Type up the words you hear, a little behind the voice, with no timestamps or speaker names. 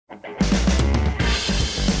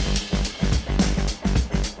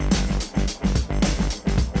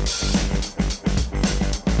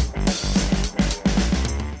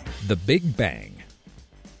The Big Bang.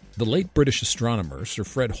 The late British astronomer Sir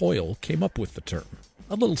Fred Hoyle came up with the term,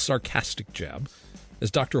 a little sarcastic jab, as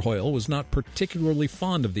Dr. Hoyle was not particularly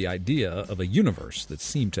fond of the idea of a universe that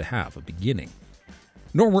seemed to have a beginning.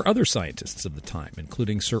 Nor were other scientists of the time,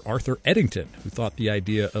 including Sir Arthur Eddington, who thought the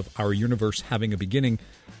idea of our universe having a beginning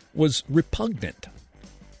was repugnant.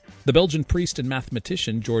 The Belgian priest and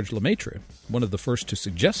mathematician Georges Lemaitre, one of the first to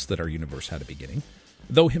suggest that our universe had a beginning,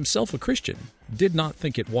 though himself a Christian, did not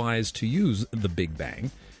think it wise to use the Big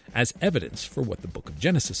Bang as evidence for what the book of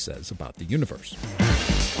Genesis says about the universe.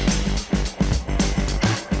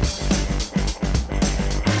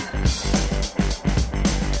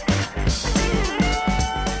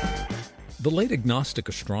 The late agnostic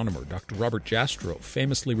astronomer Dr. Robert Jastrow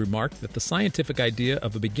famously remarked that the scientific idea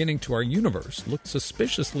of a beginning to our universe looked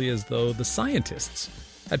suspiciously as though the scientists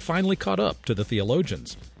had finally caught up to the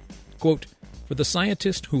theologians. Quote, "For the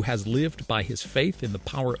scientist who has lived by his faith in the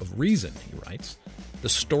power of reason," he writes, "the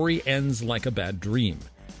story ends like a bad dream.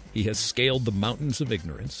 He has scaled the mountains of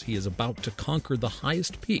ignorance. He is about to conquer the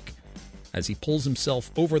highest peak. As he pulls himself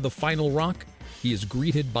over the final rock, he is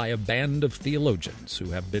greeted by a band of theologians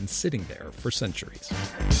who have been sitting there for centuries."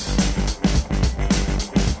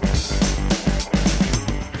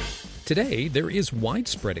 Today, there is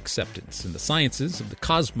widespread acceptance in the sciences of the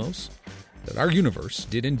cosmos that our universe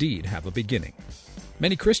did indeed have a beginning.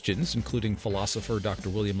 Many Christians, including philosopher Dr.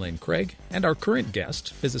 William Lane Craig and our current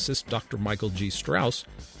guest, physicist Dr. Michael G. Strauss,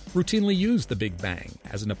 routinely use the Big Bang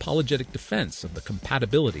as an apologetic defense of the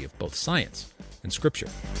compatibility of both science and Scripture.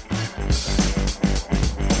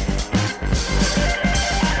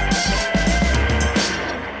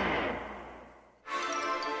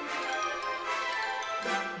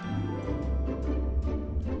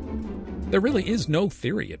 There really is no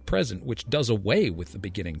theory at present which does away with the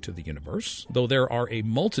beginning to the universe, though there are a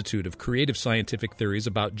multitude of creative scientific theories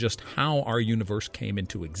about just how our universe came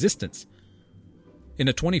into existence. In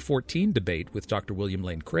a 2014 debate with Dr. William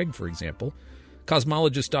Lane Craig, for example,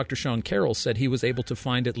 cosmologist Dr. Sean Carroll said he was able to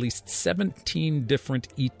find at least 17 different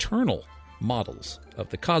eternal models of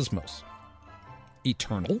the cosmos.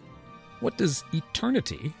 Eternal? What does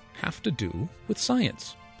eternity have to do with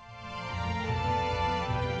science?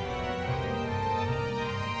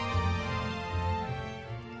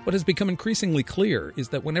 What has become increasingly clear is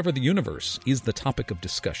that whenever the universe is the topic of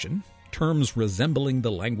discussion, terms resembling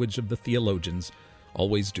the language of the theologians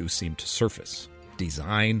always do seem to surface.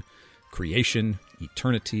 Design, creation,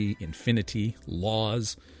 eternity, infinity,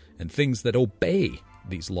 laws, and things that obey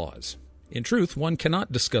these laws. In truth, one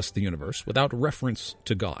cannot discuss the universe without reference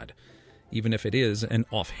to God, even if it is an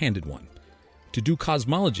offhanded one. To do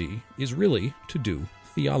cosmology is really to do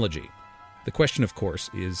theology. The question, of course,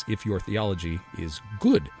 is if your theology is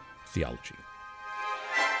good theology.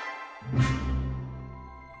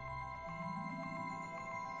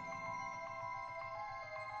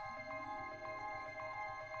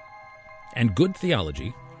 And good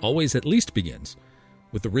theology always at least begins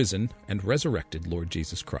with the risen and resurrected Lord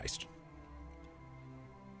Jesus Christ.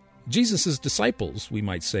 Jesus' disciples, we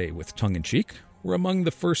might say with tongue-in-cheek, were among the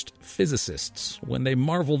first physicists when they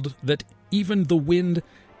marveled that even the wind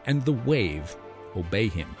and the wave obey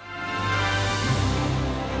him.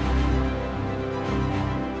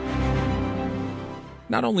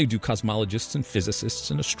 Not only do cosmologists and physicists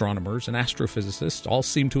and astronomers and astrophysicists all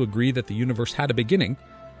seem to agree that the universe had a beginning,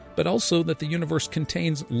 but also that the universe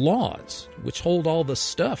contains laws which hold all the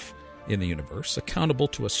stuff in the universe accountable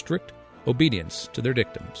to a strict obedience to their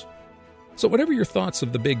dictums. So whatever your thoughts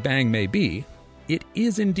of the Big Bang may be, it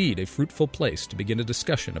is indeed a fruitful place to begin a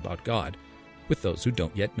discussion about God with those who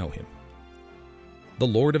don't yet know him. The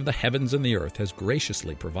Lord of the heavens and the earth has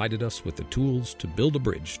graciously provided us with the tools to build a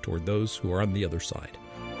bridge toward those who are on the other side.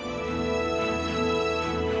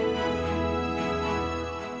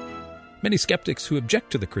 Many skeptics who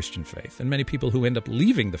object to the Christian faith, and many people who end up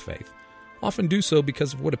leaving the faith, often do so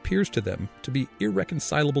because of what appears to them to be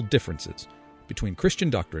irreconcilable differences between Christian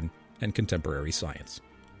doctrine and contemporary science.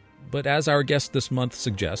 But as our guest this month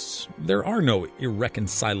suggests, there are no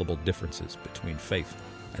irreconcilable differences between faith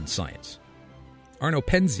and science. Arno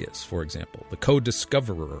Penzias, for example, the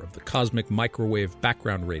co-discoverer of the cosmic microwave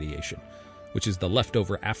background radiation, which is the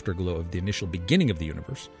leftover afterglow of the initial beginning of the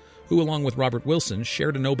universe, who, along with Robert Wilson,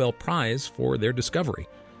 shared a Nobel Prize for their discovery,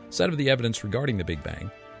 said of the evidence regarding the Big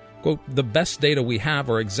Bang, quote, "The best data we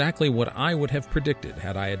have are exactly what I would have predicted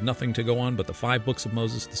had I had nothing to go on but the 5 books of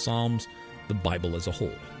Moses, the Psalms, the Bible as a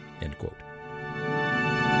whole," end quote.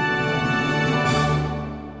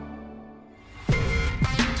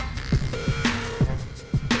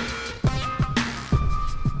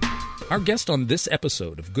 Our guest on this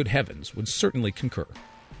episode of Good Heavens would certainly concur.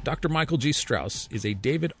 Dr. Michael G. Strauss is a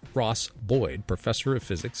David Ross Boyd Professor of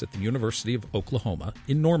Physics at the University of Oklahoma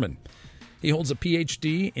in Norman. He holds a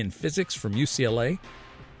Ph.D. in physics from UCLA.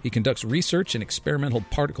 He conducts research in experimental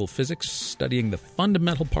particle physics, studying the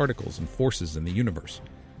fundamental particles and forces in the universe,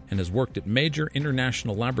 and has worked at major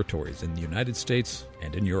international laboratories in the United States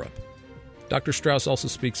and in Europe. Dr. Strauss also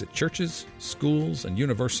speaks at churches, schools, and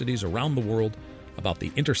universities around the world about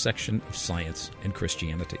the intersection of science and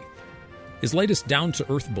Christianity. His latest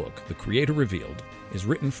down-to-earth book, The Creator Revealed, is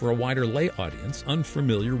written for a wider lay audience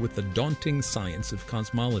unfamiliar with the daunting science of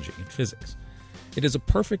cosmology and physics. It is a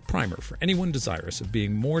perfect primer for anyone desirous of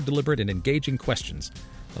being more deliberate in engaging questions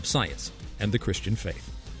of science and the Christian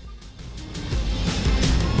faith.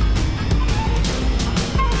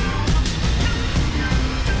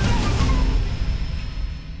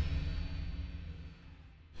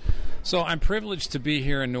 So I'm privileged to be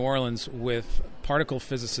here in New Orleans with particle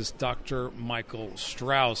physicist Dr. Michael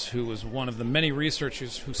Strauss, who was one of the many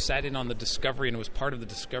researchers who sat in on the discovery and was part of the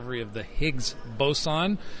discovery of the Higgs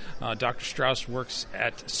boson. Dr. Strauss works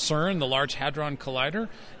at CERN, the Large Hadron Collider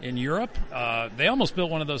in Europe. They almost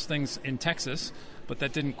built one of those things in Texas, but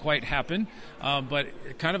that didn't quite happen. But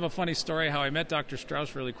kind of a funny story how I met Dr.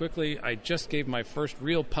 Strauss really quickly. I just gave my first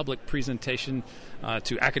real public presentation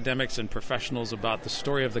to academics and professionals about the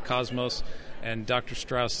story of the cosmos, and Dr.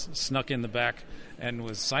 Strauss snuck in the back and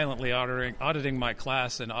was silently auditing my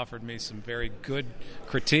class and offered me some very good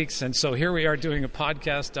critiques. And so here we are doing a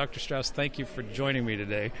podcast. Dr. Strauss, thank you for joining me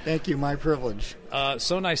today. Thank you. My privilege.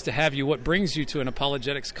 So nice to have you. What brings you to an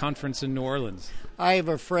apologetics conference in New Orleans? I have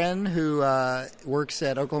a friend who works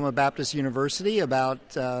at Oklahoma Baptist University, about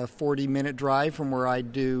a 40-minute drive from where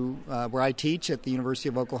I teach at the University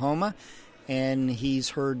of Oklahoma. And he's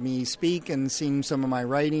heard me speak and seen some of my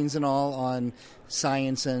writings and all on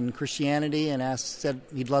science and Christianity, and said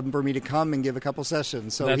he'd love for me to come and give a couple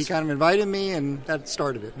sessions. So he kind of invited me, and that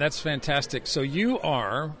started it. That's fantastic. So you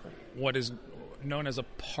are what is known as a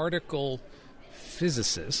particle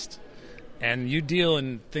physicist, and you deal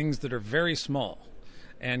in things that are very small.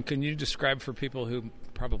 And can you describe for people who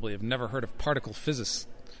probably have never heard of particle physicists,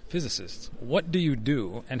 what do you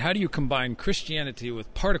do, and how do you combine Christianity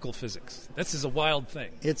with particle physics? This is a wild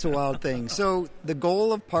thing. It's a wild thing. So the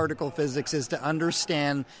goal of particle physics is to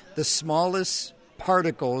understand the smallest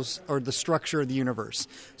particles or the structure of the universe.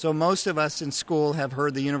 So most of us in school have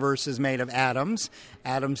heard the universe is made of atoms.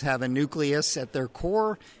 Atoms have a nucleus at their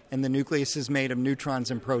core, and the nucleus is made of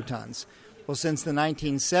neutrons and protons. Well, since the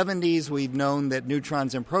 1970s, we've known that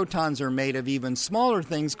neutrons and protons are made of even smaller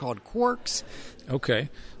things called quarks. Okay,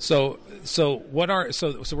 so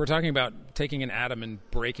we're talking about taking an atom and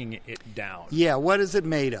breaking it down. Yeah, what is it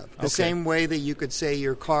made of? The same way that you could say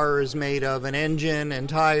your car is made of an engine and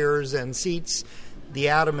tires and seats, the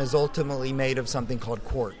atom is ultimately made of something called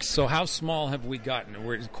quarks. So how small have we gotten?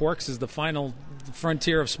 Quarks is the final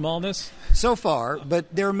frontier of smallness? So far,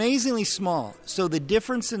 but they're amazingly small. So the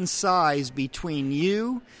difference in size between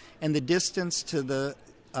you and the distance to the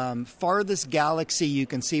farthest galaxy you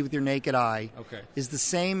can see with your naked eye is the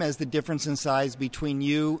same as the difference in size between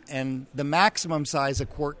you and the maximum size a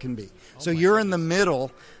quark can be. So you're in the middle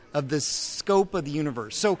of the scope of the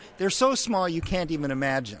universe. So they're so small you can't even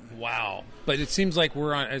imagine. Wow. But it seems like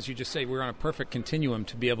we're on, as you just say, we're on a perfect continuum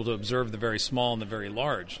to be able to observe the very small and the very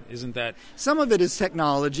large. Isn't that? Some of it is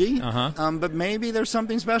technology, but maybe there's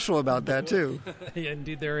something special about that too. Yeah,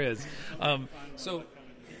 indeed there is. So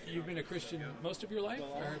you've been a Christian most of your life?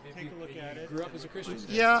 Or you grew up as a Christian?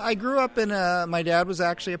 Yeah, I grew up in my dad was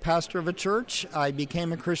actually a pastor of a church. I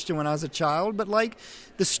became a Christian when I was a child, but like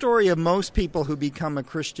the story of most people who become a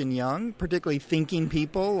Christian young, particularly thinking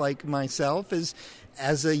people like myself, is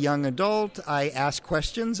as a young adult, I asked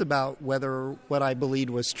questions about whether what I believed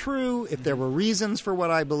was true, if there were reasons for what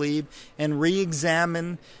I believed, and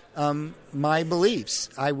re-examine my beliefs.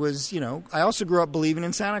 I also grew up believing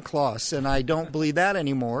in Santa Claus, and I don't believe that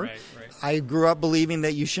anymore. Right. I grew up believing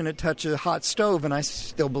that you shouldn't touch a hot stove, and I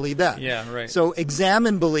still believe that. Yeah, right. So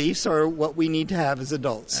examine beliefs are what we need to have as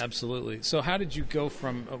adults. Absolutely. So how did you go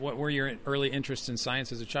from, what were your early interests in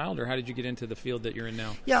science as a child, or how did you get into the field that you're in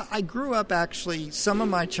now? Yeah, I grew up actually, some of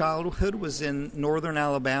my childhood was in northern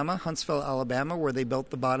Alabama, Huntsville, Alabama, where they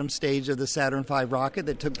built the bottom stage of the Saturn V rocket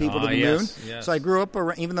that took people to the moon. Yes. So I grew up,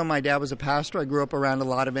 even though my dad was a pastor, I grew up around a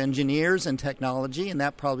lot of engineers and technology, and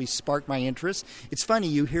that probably sparked my interest. It's funny,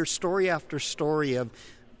 you hear story after story of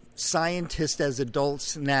scientists as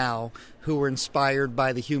adults now who were inspired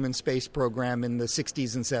by the human space program in the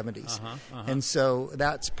 60s and 70s. And so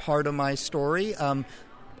that's part of my story.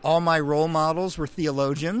 all my role models were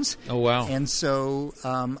theologians. Oh, wow. And so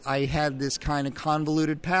I had this kind of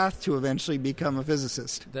convoluted path to eventually become a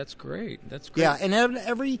physicist. That's great. That's great. Yeah, and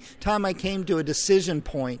every time I came to a decision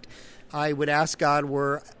point, I would ask God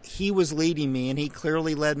where He was leading me, and He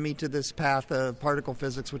clearly led me to this path of particle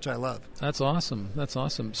physics, which I love. That's awesome. That's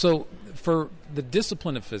awesome. So for the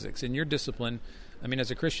discipline of physics, in your discipline, I mean,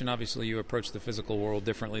 as a Christian, obviously you approach the physical world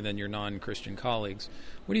differently than your non-Christian colleagues.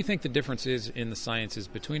 What do you think the difference is in the sciences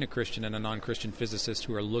between a Christian and a non-Christian physicist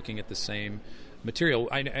who are looking at the same material?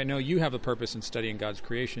 I know you have a purpose in studying God's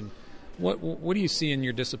creation. What do you see in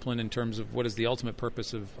your discipline in terms of what is the ultimate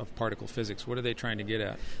purpose of particle physics? What are they trying to get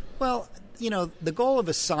at? Well, the goal of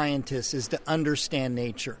a scientist is to understand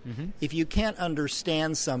nature. Mm-hmm. If you can't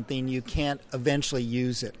understand something, you can't eventually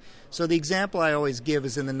use it. So the example I always give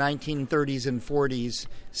is in the 1930s and 40s,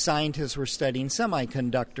 scientists were studying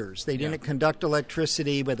semiconductors. They didn't conduct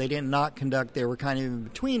electricity, but they didn't not conduct. They were kind of in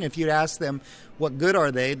between. If you'd ask them, what good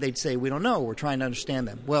are they? They'd say, we don't know. We're trying to understand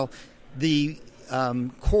them. Well, the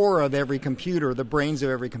core of every computer, the brains of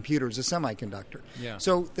every computer, is a semiconductor. Yeah.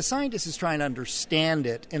 So the scientist is trying to understand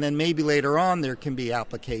it, and then maybe later on there can be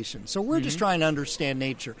application. So we're just trying to understand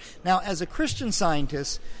nature. Now, as a Christian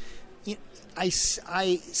scientist, I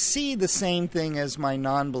see the same thing as my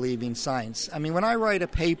non-believing science. I mean, when I write a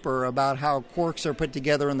paper about how quarks are put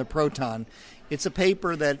together in the proton, it's a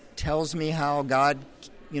paper that tells me how God,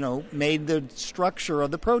 made the structure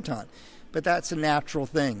of the proton. But that's a natural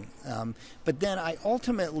thing. But then I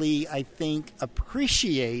think,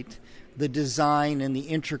 appreciate the design and the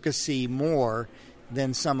intricacy more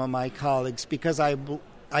than some of my colleagues because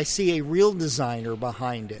I see a real designer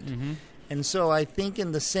behind it. Mm-hmm. And so I think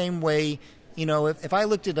in the same way, if I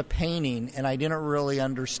looked at a painting and I didn't really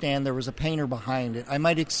understand there was a painter behind it, I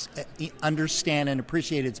might understand and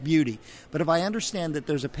appreciate its beauty. But if I understand that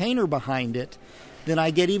there's a painter behind it, then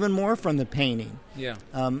I get even more from the painting. Yeah.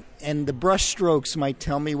 And the brush strokes might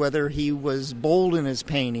tell me whether he was bold in his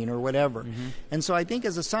painting or whatever. Mm-hmm. And so I think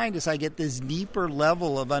as a scientist, I get this deeper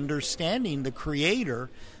level of understanding the Creator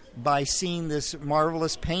by seeing this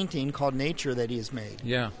marvelous painting called nature that He has made.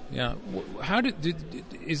 Yeah, yeah. How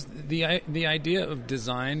is the idea of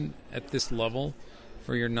design at this level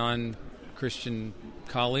for your non-Christian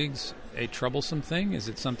colleagues a troublesome thing? Is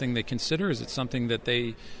it something they consider? Is it something that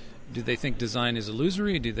do they think design is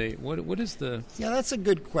illusory? What is the... Yeah, that's a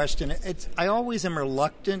good question. I always am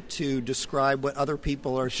reluctant to describe what other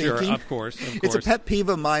people are thinking. Sure, of course. It's a pet peeve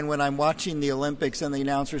of mine when I'm watching the Olympics and the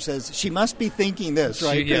announcer says, she must be thinking this,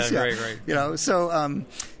 right? Right. So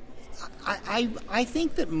I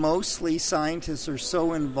think that mostly scientists are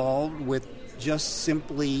so involved with just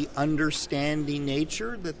simply understanding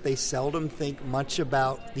nature that they seldom think much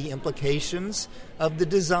about the implications of the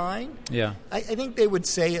design. Yeah. I think they would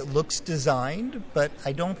say it looks designed, but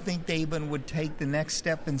I don't think they even would take the next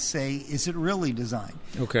step and say, is it really designed?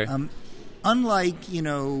 Okay. Unlike,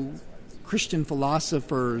 Christian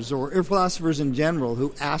philosophers or philosophers in general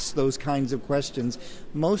who ask those kinds of questions,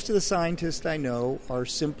 most of the scientists I know are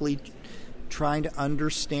simply trying to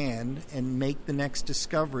understand and make the next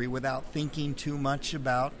discovery without thinking too much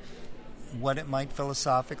about what it might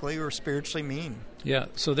philosophically or spiritually mean. Yeah,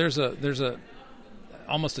 so there's a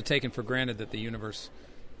almost a taken for granted that the universe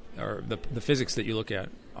or the physics that you look at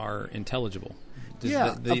are intelligible.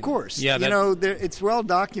 Of course. Yeah, it's well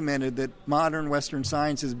documented that modern Western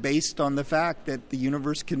science is based on the fact that the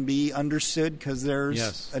universe can be understood because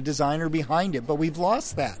there's a designer behind it. But we've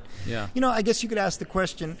lost that. Yeah. I guess you could ask the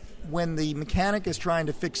question, when the mechanic is trying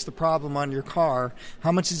to fix the problem on your car,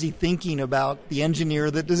 how much is he thinking about the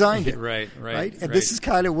engineer that designed it? Right. And this is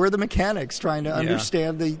kind of where the mechanic's trying to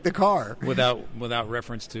understand the car. Without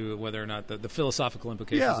reference to whether or not the philosophical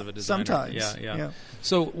implications of a designer. Sometimes. Yeah.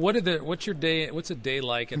 So what's a day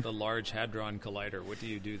like at the Large Hadron Collider? What do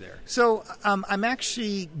you do there? So I'm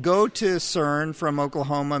actually go to CERN from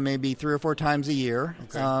Oklahoma maybe 3 or 4 times a year.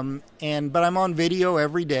 Okay. But I'm on video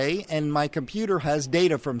every day, and my computer has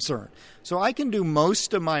data from CERN. So I can do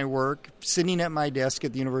most of my work sitting at my desk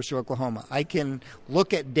at the University of Oklahoma. I can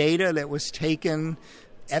look at data that was taken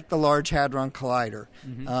at the Large Hadron Collider.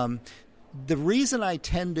 Mm-hmm. The reason I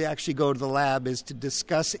tend to actually go to the lab is to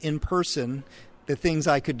discuss in person the things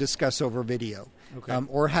I could discuss over video. Okay.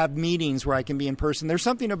 Or have meetings where I can be in person. There's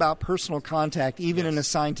something about personal contact, even in a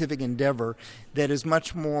scientific endeavor, that is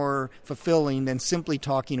much more fulfilling than simply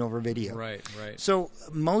talking over video. Right. So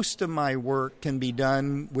most of my work can be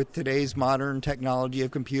done with today's modern technology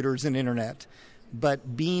of computers and internet.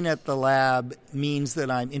 but being at the lab means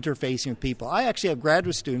that I'm interfacing with people. I actually have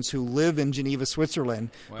graduate students who live in Geneva, Switzerland,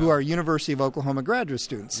 who are University of Oklahoma graduate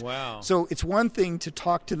students. Wow. So it's one thing to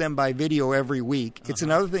talk to them by video every week. It's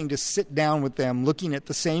another thing to sit down with them looking at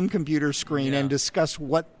the same computer screen and discuss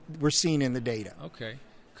what we're seeing in the data. Okay.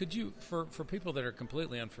 Could you, for people that are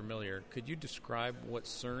completely unfamiliar, could you describe what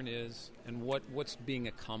CERN is and what's being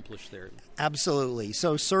accomplished there? Absolutely.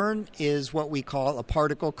 So CERN is what we call a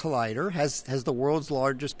particle collider, has the world's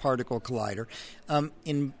largest particle collider.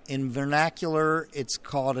 In vernacular, it's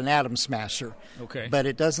called an atom smasher. Okay. But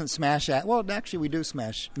it doesn't smash well, actually we do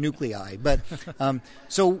smash nuclei. But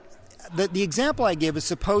so the example I give is,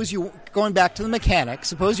 suppose you, going back to the mechanics,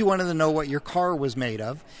 suppose you wanted to know what your car was made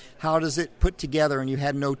of. How does it put together, and you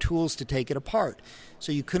had no tools to take it apart?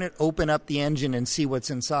 So you couldn't open up the engine and see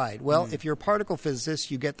what's inside. Well, if you're a particle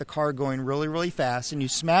physicist, you get the car going really, really fast, and you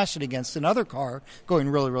smash it against another car going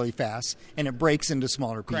really, really fast, and it breaks into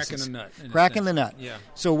smaller pieces. Cracking the nut. Yeah.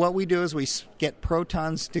 So what we do is we get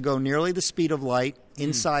protons to go nearly the speed of light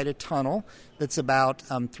inside a tunnel that's about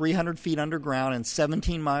 300 feet underground and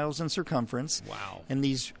 17 miles in circumference. Wow. And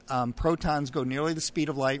these protons go nearly the speed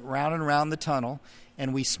of light round and around the tunnel,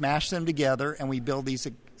 and we smash them together, and we build these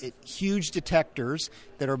huge detectors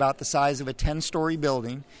that are about the size of a 10-story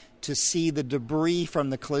building to see the debris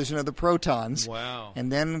from the collision of the protons. Wow.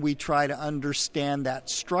 And then we try to understand that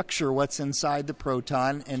structure, what's inside the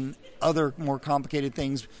proton, and other more complicated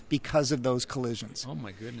things because of those collisions. Oh,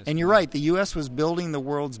 my goodness. And you're right, the U.S. was building the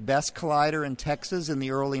world's best collider in Texas in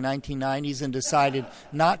the early 1990s and decided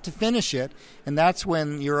not to finish it. And that's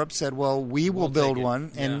when Europe said, well, we'll build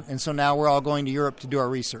one. And so now we're all going to Europe to do our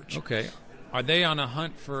research. Okay. Are they on a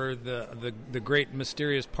hunt for the great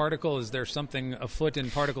mysterious particle? Is there something afoot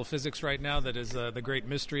in particle physics right now that is the great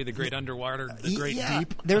mystery, the great underwater, the great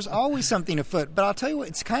deep? There's always something afoot. But I'll tell you what,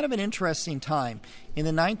 it's kind of an interesting time. In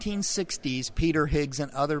the 1960s, Peter Higgs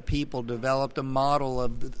and other people developed a model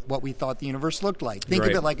of what we thought the universe looked like. Think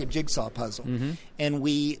of it like a jigsaw puzzle. Mm-hmm. And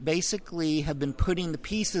we basically have been putting the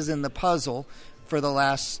pieces in the puzzle for the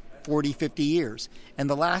last 40, 50 years. And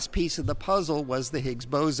the last piece of the puzzle was the Higgs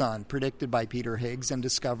boson, predicted by Peter Higgs and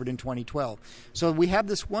discovered in 2012. So we have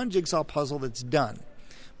this one jigsaw puzzle that's done.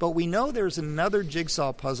 But we know there's another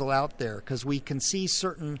jigsaw puzzle out there because we can see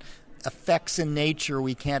certain effects in nature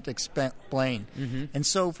we can't explain. Mm-hmm. And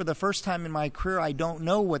so for the first time in my career, I don't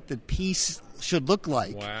know what the piece should look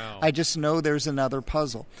like. Wow. I just know there's another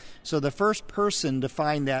puzzle. So the first person to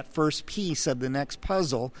find that first piece of the next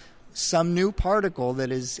puzzle, some new particle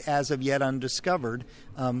that is as of yet undiscovered,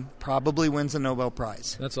 probably wins a Nobel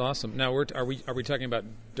Prize. That's awesome. Now, are we talking about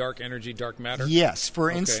dark energy, dark matter? Yes. For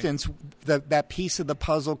instance, that piece of the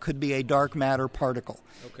puzzle could be a dark matter particle.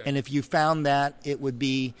 Okay. And if you found that, it would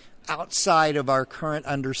be outside of our current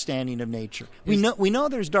understanding of nature. We know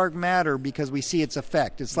there's dark matter because we see its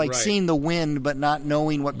effect. It's like seeing the wind but not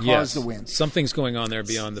knowing what caused the wind. Something's going on there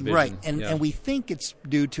beyond the vision. Right. And we think it's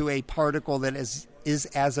due to a particle that is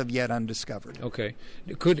as of yet undiscovered. Okay.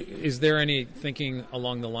 Is there any thinking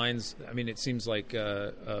along the lines, I mean, it seems like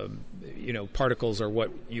particles are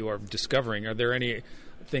what you are discovering. Are there any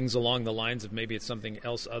things along the lines of maybe it's something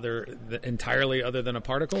else entirely other than a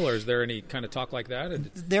particle, or is there any kind of talk like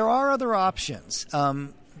that? There are other options.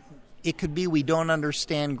 It could be we don't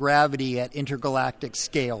understand gravity at intergalactic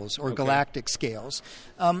scales or galactic scales.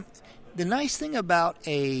 The nice thing about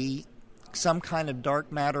some kind of dark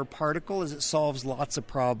matter particle is it solves lots of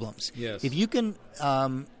problems. Yes. If you can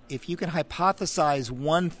hypothesize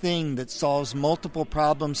one thing that solves multiple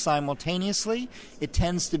problems simultaneously, it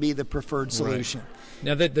tends to be the preferred solution. Right.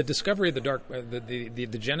 Now, the discovery of the dark,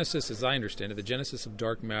 the genesis, as I understand it, the genesis of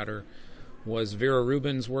dark matter was Vera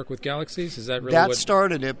Rubin's work with galaxies? Is that really that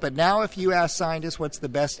started it? But now if you ask scientists what's the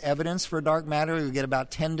best evidence for dark matter, you get about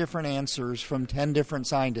 10 different answers from 10 different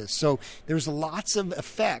scientists. So there's lots of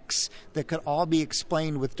effects that could all be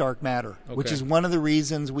explained with dark matter, which is one of the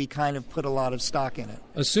reasons we kind of put a lot of stock in it.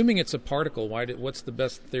 Assuming it's a particle, what's the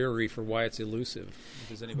best theory for why it's elusive?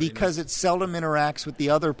 Because it seldom interacts with the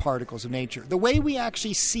other particles of nature. The way we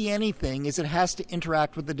actually see anything is it has to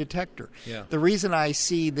interact with the detector. Yeah. The reason I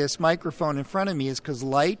see this microphone in front of me is because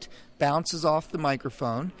light bounces off the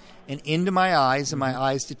microphone and into my eyes, and my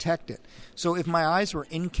eyes detect it. So if my eyes were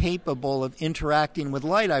incapable of interacting with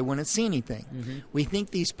light, I wouldn't see anything. Mm-hmm. We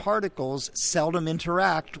think these particles seldom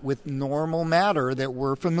interact with normal matter that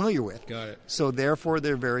we're familiar with. Got it. So therefore,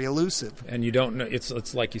 they're very elusive. And you don't know,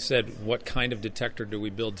 it's like you said, what kind of detector do we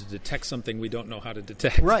build to detect something we don't know how to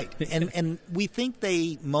detect? Right. And we think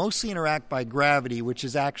they mostly interact by gravity, which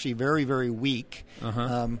is actually very, very weak.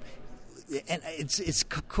 Uh-huh. and it's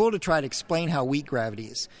cool to try to explain how weak gravity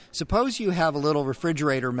is. Suppose you have a little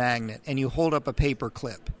refrigerator magnet and you hold up a paper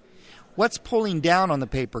clip. What's pulling down on the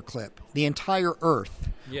paper clip? The entire Earth.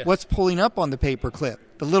 Yes. What's pulling up on the paper clip?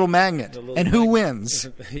 The little magnet. And who wins?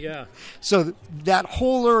 Yeah. So that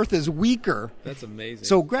whole Earth is weaker. That's amazing.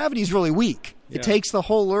 So gravity is really weak. Yeah. It takes the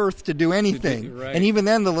whole Earth to do anything. Right. And even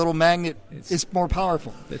then, the little magnet is more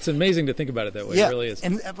powerful. It's amazing to think about it that way. Yeah. It really is.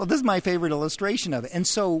 And well, this is my favorite illustration of it. And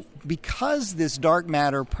so because this dark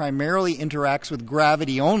matter primarily interacts with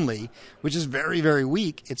gravity only, which is very, very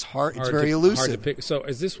weak, it's very elusive. Hard to pick. So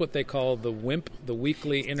is this what they call the WIMP, the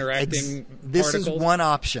weakly interacting This particles? is one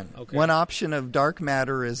option. Okay. One option of dark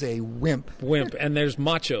matter is a WIMP. WIMP. And there's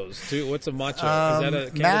machos, too. What's a macho? Is that a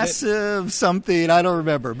candidate? Massive something, I don't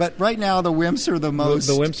remember. But right now the WIMPs are the most...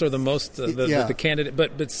 The WIMPs are the most, yeah. the candidate.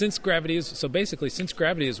 But since gravity is, so basically since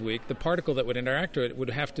gravity is weak, the particle that would interact with it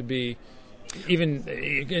would have to be even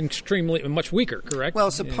extremely, much weaker, correct?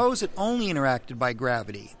 Well, suppose it only interacted by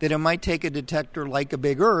gravity, then it might take a detector like a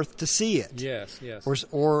big Earth to see it. Yes.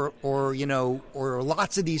 Or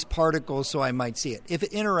lots of these particles, so I might see it. If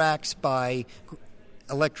it interacts by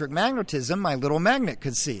electric magnetism, my little magnet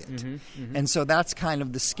could see it. And so that's kind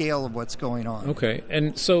of the scale of what's going on. Okay.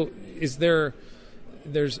 And so is there...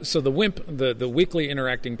 So the WIMP, the weakly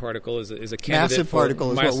interacting particle, is a candidate massive for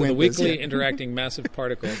particle is what WIMP the weakly is, yeah. interacting massive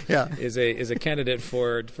particle is a candidate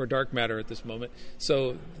for dark matter at this moment.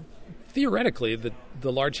 So theoretically,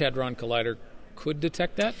 the Large Hadron Collider could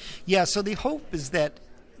detect that. Yeah. So the hope is that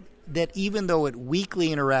even though it weakly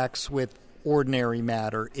interacts with ordinary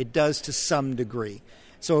matter, it does to some degree.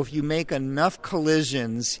 So if you make enough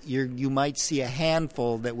collisions, you might see a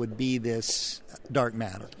handful that would be this dark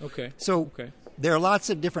matter. Okay. So. Okay. There are lots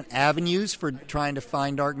of different avenues for trying to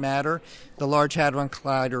find dark matter. The Large Hadron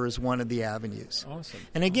Collider is one of the avenues. Awesome.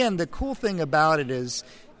 And again, the cool thing about it is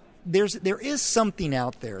there is something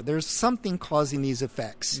out there. There's something causing these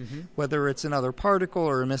effects, whether it's another particle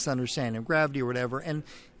or a misunderstanding of gravity or whatever. And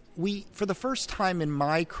we, for the first time in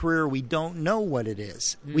my career, we don't know what it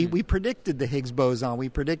is. We predicted the Higgs boson. We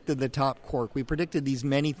predicted the top quark. We predicted these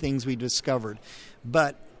many things we discovered.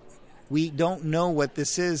 But we don't know what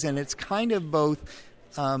this is, and it's kind of both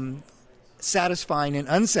satisfying and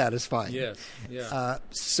unsatisfying. Yes, yeah.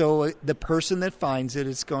 So the person that finds it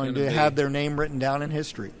is going to have their name written down in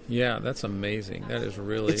history. Yeah, that's amazing. That is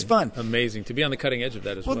really it's fun. Amazing to be on the cutting edge of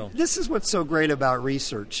that as well. This is what's so great about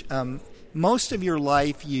research. Most of your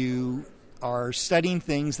life you are studying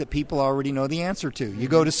things that people already know the answer to. You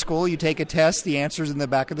go to school, you take a test, the answer's in the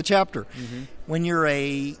back of the chapter. When you're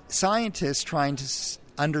a scientist trying to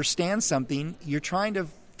understand something, you're trying to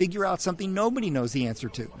figure out something nobody knows the answer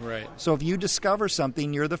to. Right. So if you discover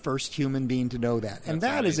something, you're the first human being to know that. And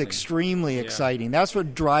That's that is amazing. extremely exciting. That's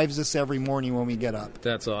what drives us every morning when we get up.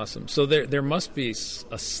 That's awesome. So there must be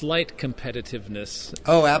a slight competitiveness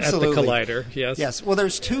absolutely. at the collider. Yes. Yes. Well,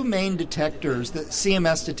 there's two main detectors, the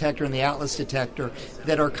CMS detector and the Atlas detector,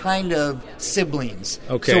 that are kind of siblings.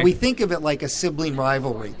 Okay. So we think of it like a sibling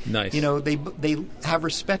rivalry. Nice. You know, they have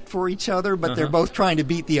respect for each other, but they're both trying to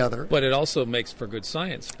beat the other. But it also makes for good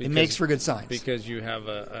science. It makes for good science. Because you have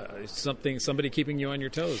somebody keeping you on your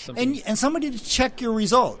toes. And somebody to check your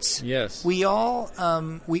results. Yes. We all,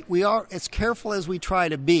 we are, as careful as we try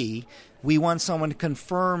to be, we want someone to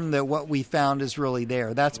confirm that what we found is really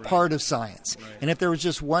there. That's part of science. Right. And if there was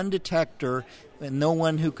just one detector and no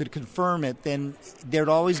one who could confirm it, then there'd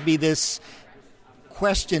always be this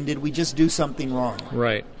question, did we just do something wrong?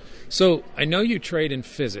 Right. So I know you trade in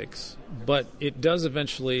physics, but it does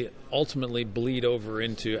ultimately bleed over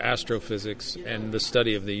into astrophysics and the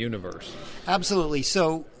study of the universe. Absolutely.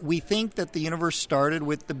 So we think that the universe started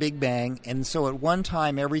with the Big Bang, and so at one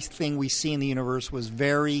time everything we see in the universe was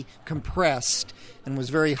very compressed and was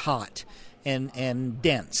very hot and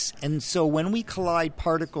dense. And so when we collide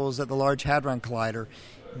particles at the Large Hadron Collider,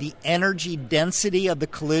 the energy density of the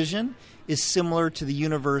collision is similar to the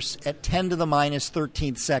universe at 10 to the minus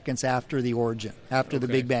 13th seconds after the origin, after the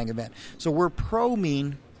Big Bang event. So we're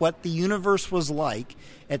probing what the universe was like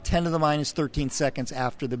at 10 to the minus 13th seconds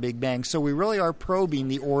after the Big Bang. So we really are probing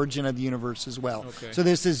the origin of the universe as well. Okay. So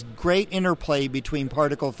there's this great interplay between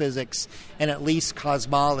particle physics and at least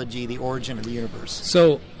cosmology, the origin of the universe.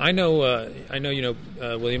 So I know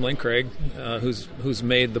William Lane Craig, who's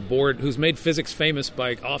made physics famous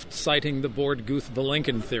by oft citing the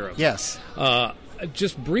Born-Guth-Vilenkin theorem. Yes.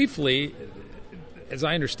 Just briefly, as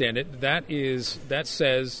I understand it, that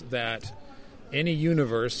says that any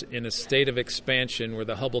universe in a state of expansion where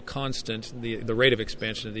the Hubble constant, the rate of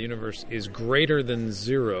expansion of the universe, is greater than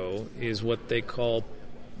zero, is what they call,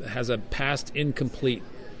 has a past incomplete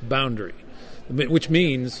boundary, which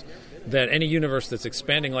means that any universe that's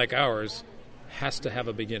expanding like ours has to have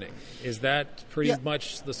a beginning. Is that pretty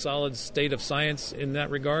much the solid state of science in that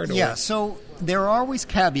regard? Yeah, so there are always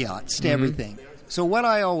caveats to everything. So what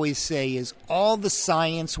I always say is all the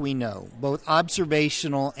science we know, both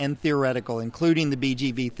observational and theoretical, including the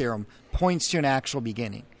BGV theorem, points to an actual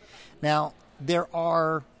beginning. Now, there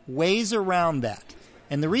are ways around that.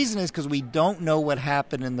 And the reason is because we don't know what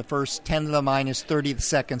happened in the first 10 to the minus 30th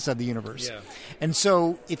seconds of the universe. Yeah. And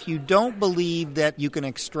so if you don't believe that you can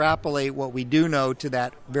extrapolate what we do know to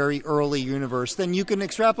that very early universe, then you can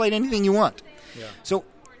extrapolate anything you want. Yeah. So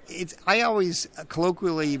I always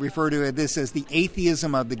colloquially refer to this as the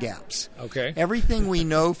atheism of the gaps. Okay. Everything we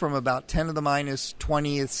know from about 10 to the minus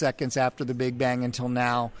 20th seconds after the Big Bang until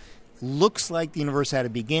now looks like the universe had a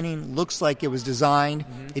beginning, looks like it was designed.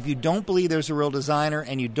 If you don't believe there's a real designer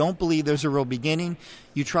and you don't believe there's a real beginning,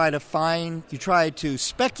 you try to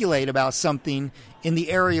speculate about something in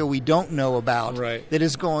the area we don't know about that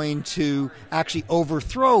is going to actually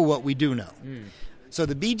overthrow what we do know. So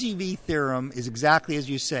the BGV theorem is exactly as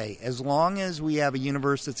you say. As long as we have a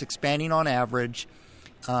universe that's expanding on average,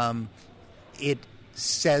 it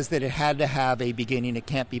says that it had to have a beginning. It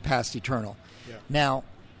can't be past eternal. Yeah. Now,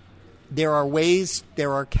 there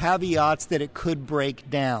are caveats that it could break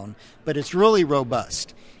down, but it's really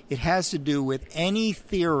robust. It has to do with any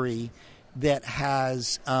theory that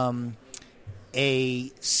has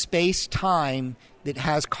a space-time that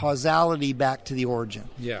has causality back to the origin.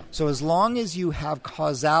 Yeah. So as long as you have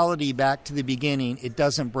causality back to the beginning, it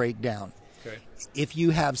doesn't break down. Okay. If you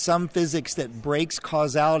have some physics that breaks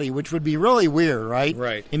causality, which would be really weird, right?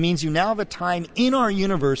 Right. It means you now have a time in our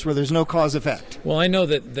universe where there's no cause-effect. Well, I know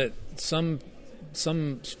that some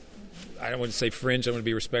I don't want to say fringe, I want to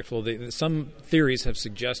be respectful. Some theories have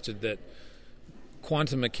suggested that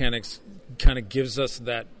quantum mechanics kind of gives us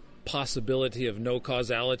that possibility of no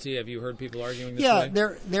causality. Have you heard people arguing this way?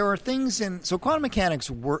 Yeah, there are things so quantum mechanics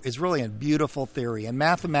is really a beautiful theory, and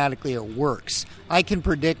mathematically it works. I can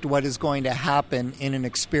predict what is going to happen in an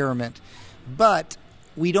experiment, but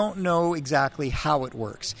we don't know exactly how it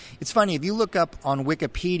works. It's funny, if you look up on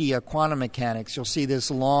Wikipedia quantum mechanics, you'll see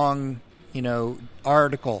this long,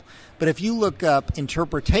 article. But if you look up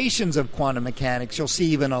interpretations of quantum mechanics, you'll see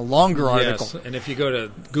even a longer article. Yes, and if you go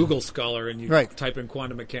to Google Scholar and you type in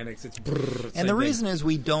quantum mechanics, it's and the reason is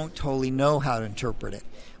we don't totally know how to interpret it.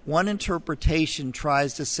 One interpretation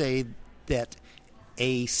tries to say that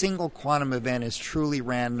a single quantum event is truly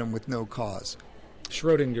random with no cause.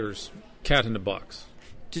 Schrodinger's cat in the box.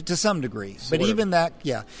 To some degree. Sort but of. even that,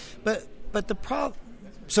 yeah. But the problem,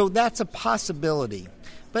 so that's a possibility.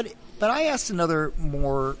 But I asked another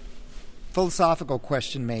more philosophical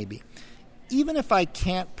question maybe. Even if I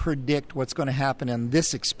can't predict what's going to happen in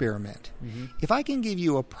this experiment, if I can give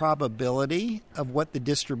you a probability of what the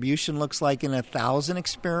distribution looks like in 1,000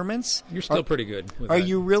 experiments, you're still pretty good with Are that.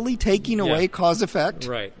 you really taking away cause-effect?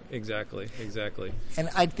 Right, exactly. And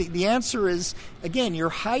I think the answer is, again, you're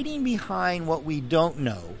hiding behind what we don't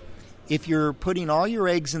know if you're putting all your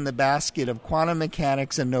eggs in the basket of quantum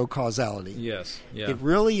mechanics and no causality. Yes, yeah. It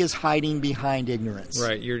really is hiding behind ignorance.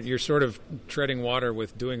 Right, you're sort of treading water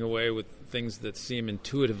with doing away with things that seem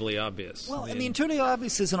intuitively obvious. Well, I mean, intuitively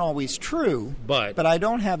obvious isn't always true, but I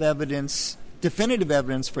don't have definitive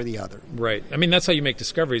evidence for the other. Right. I mean, that's how you make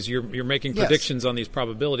discoveries. You're making predictions on these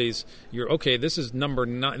probabilities. This is number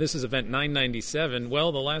 9. This is event 997.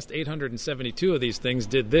 Well, the last 872 of these things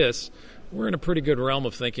did this. We're in a pretty good realm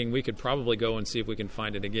of thinking we could probably go and see if we can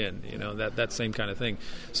find it again. That same kind of thing.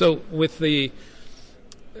 So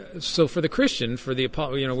for the Christian,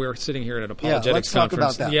 we're sitting here at an apologetics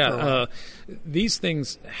conference. Talk about that. These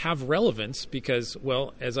things have relevance because,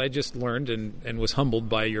 well, as I just learned and was humbled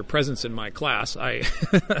by your presence in my class,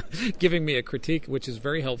 giving me a critique, which is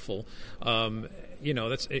very helpful. I'm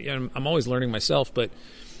always learning myself, but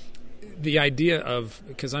the idea of,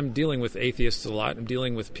 because I'm dealing with atheists a lot, I'm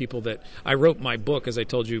dealing with people that, I wrote my book, as I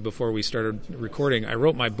told you before we started recording, I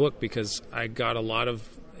wrote my book because I got a lot of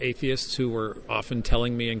atheists who were often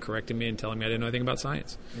telling me and correcting me and telling me I didn't know anything about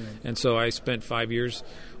science. And so I spent 5 years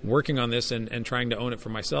working on this and trying to own it for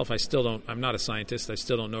myself. I'm not a scientist, I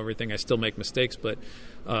still don't know everything, I still make mistakes, but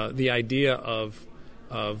the idea of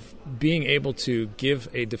being able to give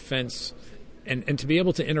a defense and to be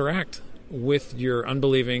able to interact with your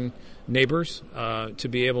unbelieving neighbors, to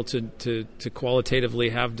be able to qualitatively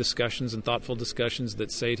have discussions and thoughtful discussions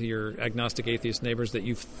that say to your agnostic atheist neighbors that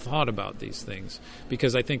you've thought about these things.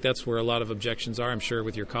 Because I think that's where a lot of objections are. I'm sure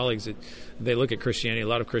with your colleagues, they look at Christianity, a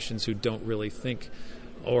lot of Christians who don't really think,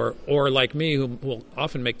 or like me, who will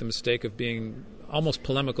often make the mistake of being almost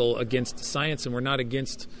polemical against science, and we're not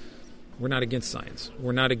against We're not against science.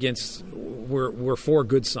 We're for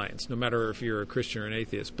good science, no matter if you're a Christian or an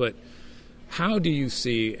atheist. But how do you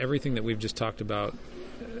see everything that we've just talked about?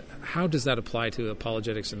 How does that apply to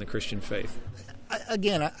apologetics in the Christian faith?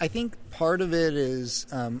 Again, I think part of it is,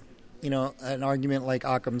 an argument like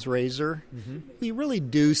Occam's razor. Mm-hmm. We really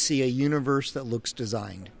do see a universe that looks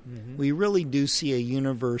designed. Mm-hmm. We really do see a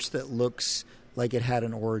universe that looks like it had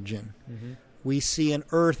an origin. Mm-hmm. We see an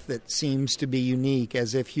Earth that seems to be unique,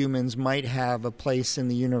 as if humans might have a place in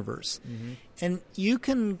the universe. Mm-hmm. And you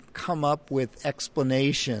can come up with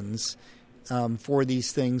explanations for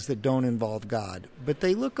these things that don't involve God, but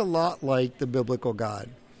they look a lot like the biblical God.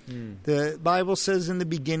 The Bible says in the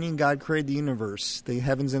beginning God created the universe, the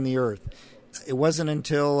heavens and the earth. It wasn't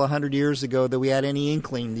until 100 years ago that we had any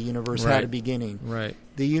inkling the universe had a beginning. Right.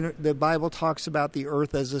 The Bible talks about the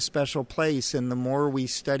earth as a special place, and the more we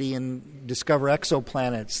study and discover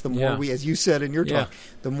exoplanets, the more we, as you said in your talk,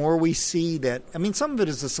 the more we see that, some of it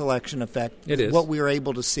is a selection effect, it is what we are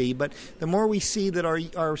able to see, but the more we see that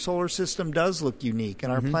our solar system does look unique,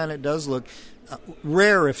 and our planet does look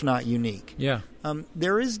rare, if not unique. Yeah.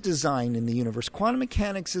 There is design in the universe. Quantum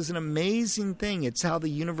mechanics is an amazing thing. It's how the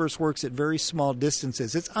universe works at very small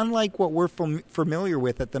distances. It's unlike what we're familiar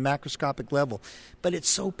with at the macroscopic level, but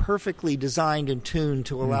it's so perfectly designed and tuned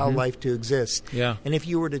to allow life to exist. Yeah. And if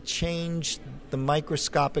you were to change the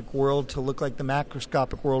microscopic world to look like the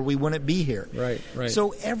macroscopic world, we wouldn't be here. Right.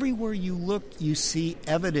 So everywhere you look, you see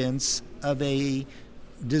evidence of a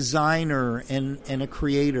designer and a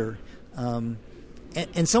creator.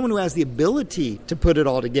 And someone who has the ability to put it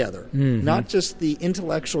all together, not just the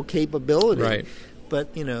intellectual capability,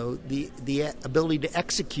 but the ability to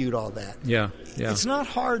execute all that. Yeah. It's not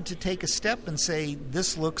hard to take a step and say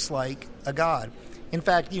this looks like a god. In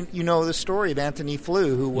fact, you know the story of Antony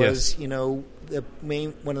Flew, who was one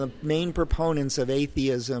of the main proponents of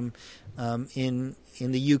atheism in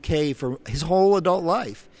the UK for his whole adult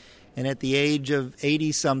life. And at the age of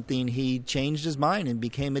 80-something, he changed his mind and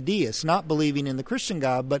became a deist, not believing in the Christian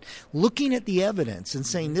God, but looking at the evidence and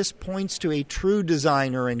saying this points to a true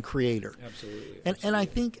designer and creator. Absolutely. And I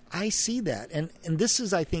think I see that. And this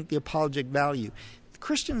is, I think, the apologetic value.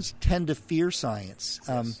 Christians tend to fear science.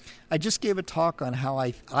 Yes. I just gave a talk on how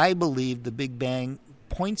I believe the Big Bang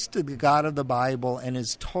points to the God of the Bible and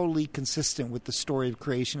is totally consistent with the story of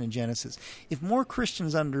creation in Genesis. If more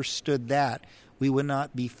Christians understood that, we would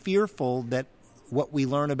not be fearful that what we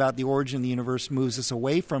learn about the origin of the universe moves us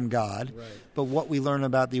away from God, but what we learn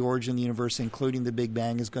about the origin of the universe, including the Big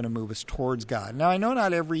Bang, is going to move us towards God. Now, I know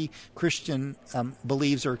not every Christian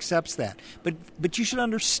believes or accepts that, but you should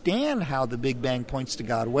understand how the Big Bang points to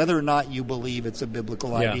God, whether or not you believe it's a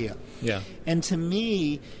biblical idea. Yeah. And to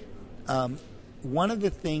me, one of the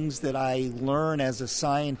things that I learn as a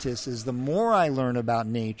scientist is the more I learn about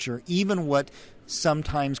nature, even what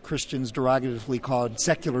sometimes Christians derogatively called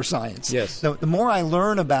secular science. Yes. The more I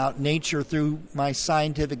learn about nature through my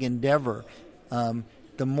scientific endeavor,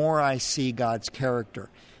 the more I see God's character.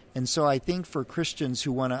 And so I think for Christians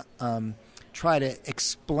who want to try to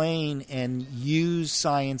explain and use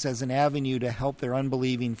science as an avenue to help their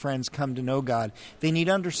unbelieving friends come to know God, they need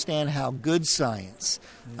to understand how good science,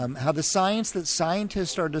 how the science that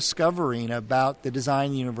scientists are discovering about the design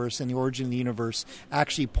of the universe and the origin of the universe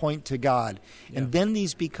actually point to God. Yeah. And then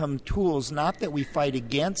these become tools, not that we fight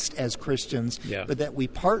against as Christians, but that we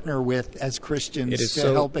partner with as Christians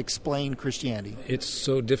to help explain Christianity. It's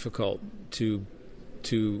so difficult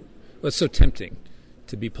it's so tempting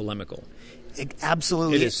to be polemical.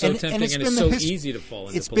 Absolutely. It is so tempting, and it's so easy to fall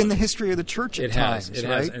into It's been the history of the church at times. It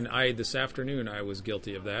has. And this afternoon, I was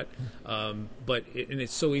guilty of that. But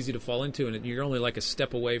it's so easy to fall into, and you're only like a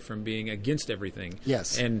step away from being against everything.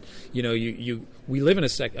 Yes. And, we live in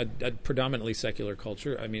a predominantly secular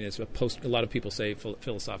culture. I mean, a lot of people say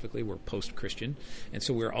philosophically we're post-Christian, and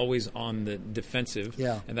so we're always on the defensive,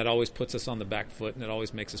 and that always puts us on the back foot, and it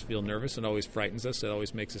always makes us feel nervous, and always frightens us, it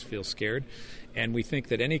always makes us feel scared. And we think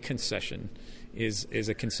that any concession is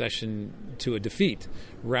a concession to a defeat.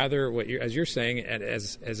 Rather, as you're saying,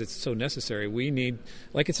 as it's so necessary, we need,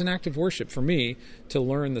 like it's an act of worship for me, to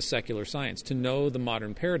learn the secular science, to know the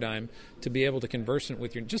modern paradigm, to be able to converse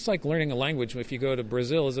with just like learning a language. If you go to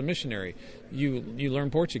Brazil as a missionary, you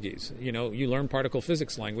learn Portuguese. You learn particle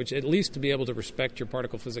physics language, at least to be able to respect your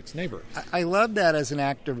particle physics neighbor. I love that as an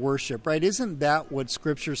act of worship, right? Isn't that what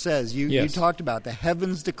Scripture says? You talked about the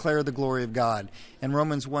heavens declare the glory of God, and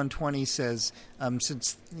Romans 1:20 says,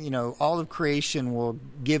 since all of creation will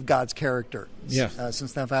give God's character. Yes.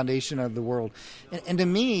 Since the foundation of the world, and to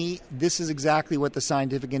me, this is exactly what the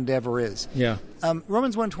scientific endeavor is. Yeah.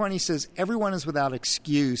 Romans 1:20 says, "Everyone is without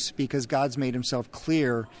excuse because God's made Himself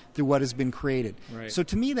clear through what has been created." Right. So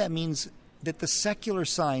to me, that means that the secular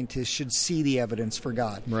scientists should see the evidence for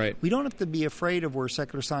God. Right. We don't have to be afraid of where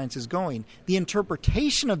secular science is going. The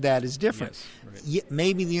interpretation of that is different. Yes, right.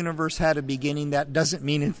 Maybe the universe had a beginning. That doesn't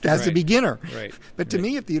mean it has a Right. beginner. Right. But to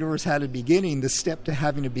me, if the universe had a beginning, the step to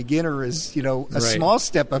having a beginner is, a Right. small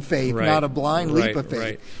step of faith, Right. not a blind leap Right, of faith.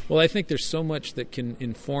 Right. Well, I think there's so much that can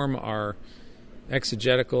inform our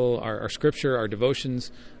exegetical, our scripture, our devotions.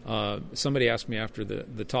 Somebody asked me after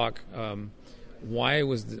the talk, why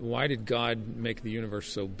did God make the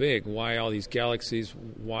universe so big? Why all these galaxies?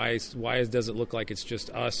 Why does it look like it's just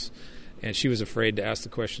us? And she was afraid to ask the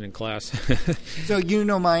question in class. So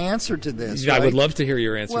my answer to this. I right? would love to hear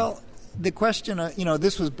your answer. Well, the question,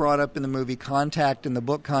 this was brought up in the movie Contact and the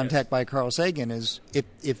book Contact by Carl Sagan, is if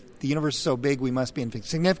the universe is so big, we must be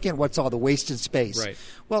insignificant. What's all the wasted space? Right.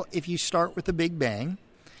 Well, if you start with the Big Bang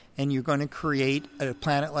and you're going to create a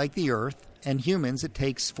planet like the Earth, and humans, it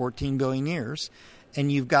takes 14 billion years,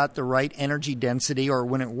 and you've got the right energy density or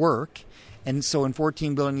when it work, and so in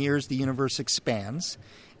 14 billion years the universe expands,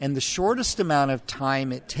 and the shortest amount of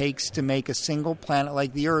time it takes to make a single planet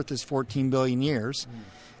like the Earth is 14 billion years.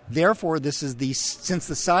 Therefore, since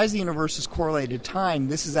the size of the universe is correlated to time,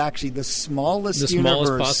 this is actually the smallest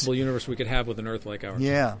possible universe we could have with an Earth like ours.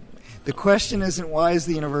 Yeah. The question isn't why is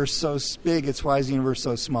the universe so big, it's why is the universe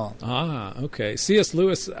so small. Ah, okay. C.S.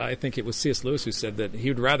 Lewis, I think it was C.S. Lewis who said that he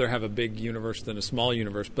would rather have a big universe than a small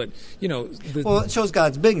universe. But, well, it shows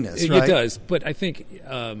God's bigness, right? It does. But I think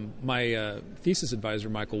my thesis advisor,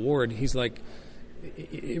 Michael Ward, he's like,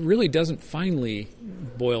 it really doesn't finally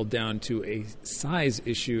boil down to a size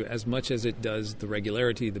issue as much as it does the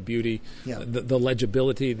regularity, the beauty, the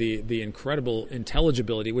legibility, the incredible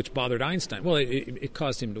intelligibility, which bothered Einstein. Well, it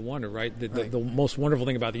caused him to wonder, right? The most wonderful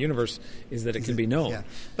thing about the universe is that it can be known. Yeah.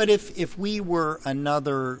 But if we were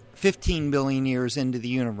another 15 billion years into the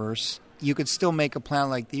universe, you could still make a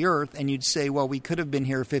planet like the Earth, and you'd say, well, we could have been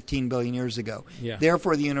here 15 billion years ago. Yeah.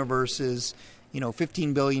 Therefore, the universe is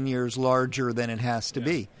 15 billion years larger than it has to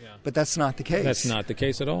be. Yeah. But that's not the case. That's not the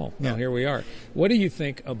case at all. Yeah. No, here we are. What do you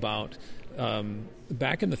think about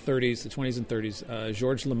back in the 30s, the 20s and 30s,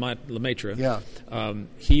 Georges Lemaitre? Yeah.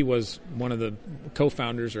 He was one of the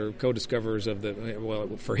co-founders or co-discoverers of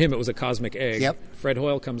for him it was a cosmic egg. Yep. Fred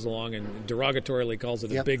Hoyle comes along and derogatorily calls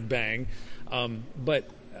it a Big Bang. But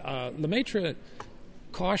Lemaitre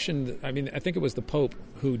cautioned, I think it was the Pope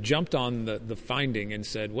who jumped on the finding and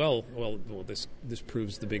said, well, this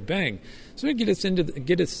proves the Big Bang. So it get us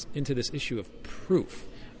into this issue of proof.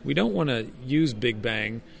 We don't want to use Big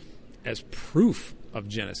Bang as proof of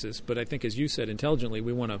Genesis, but I think, as you said intelligently,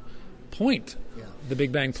 we want to point. Yeah. The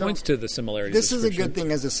Big Bang points to the similarities. This is a good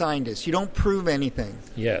thing as a scientist. You don't prove anything.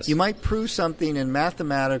 Yes. You might prove something in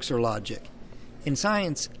mathematics or logic. In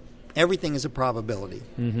science, everything is a probability.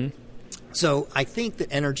 Mm-hmm. So I think that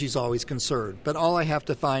energy is always conserved, but all I have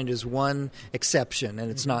to find is one exception, and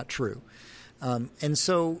it's not true. And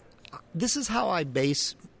so this is how I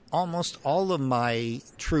base almost all of my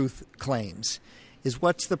truth claims, is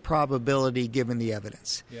what's the probability given the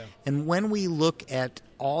evidence. Yeah. And when we look at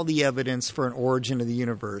all the evidence for an origin of the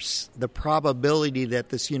universe, the probability that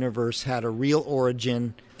this universe had a real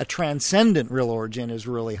origin, a transcendent real origin, is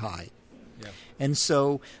really high. Yeah. And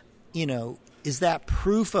so, is that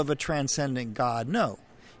proof of a transcendent God? No.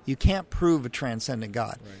 You can't prove a transcendent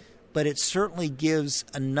God. Right. But it certainly gives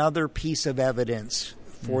another piece of evidence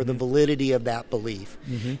for the validity of that belief.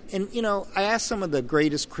 Mm-hmm. And, I asked some of the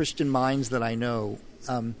greatest Christian minds that I know,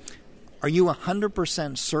 are you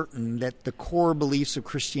 100% certain that the core beliefs of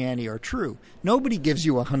Christianity are true? Nobody gives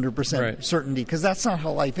you 100% certainty, because that's not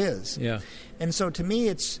how life is. Yeah. And so to me,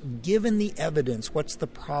 it's given the evidence, what's the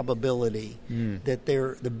probability that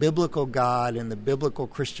the biblical God and the biblical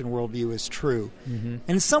Christian worldview is true? Mm-hmm.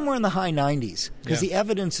 And it's somewhere in the high 90s, because the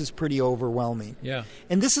evidence is pretty overwhelming. Yeah.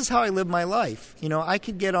 And this is how I live my life. I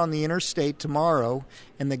could get on the interstate tomorrow,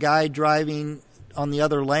 and the guy driving on the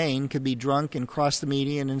other lane could be drunk and cross the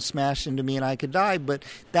median and smash into me, and I could die. But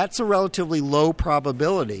that's a relatively low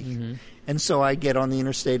probability. Mm-hmm. And so I get on the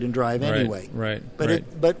interstate and drive anyway. Right.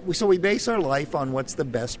 So we base our life on what's the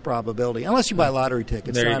best probability, unless you buy lottery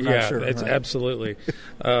tickets. I'm not sure. It's absolutely.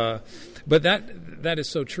 But that is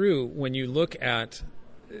so true when you look at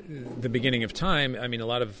the beginning of time. I mean, a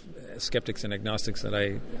lot of skeptics and agnostics that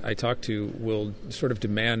I talk to will sort of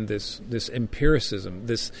demand this empiricism.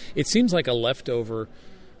 It seems like a leftover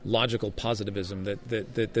logical positivism,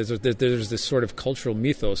 that there's this sort of cultural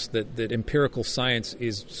mythos that empirical science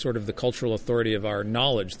is sort of the cultural authority of our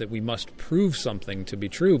knowledge, that we must prove something to be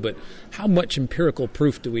true. But how much empirical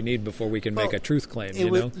proof do we need before we can make a truth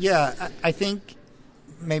claim? Yeah, I think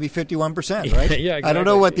maybe 51%, right? Yeah, exactly. I don't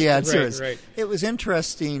know what the answer is. Right. It was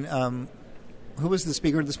interesting. Who was the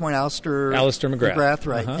speaker this morning? Alistair McGrath.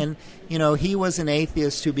 Right. Uh-huh. And, he was an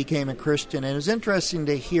atheist who became a Christian. And it was interesting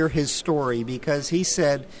to hear his story, because he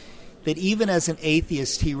said that even as an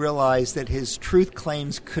atheist, he realized that his truth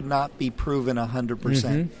claims could not be proven 100%.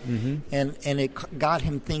 Mm-hmm. And it got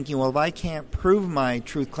him thinking, well, if I can't prove my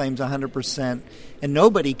truth claims 100% and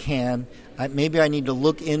nobody can, maybe I need to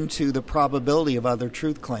look into the probability of other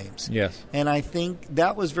truth claims. Yes. And I think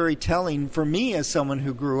that was very telling for me as someone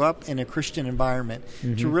who grew up in a Christian environment,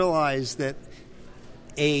 to realize that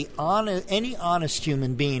any honest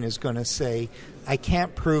human being is going to say, I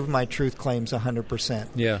can't prove my truth claims 100%.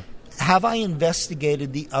 Yeah. Have I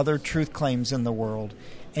investigated the other truth claims in the world?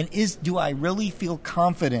 And do I really feel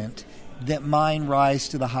confident that mine rise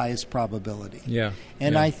to the highest probability? Yeah.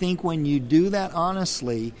 And I think when you do that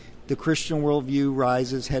honestly, the Christian worldview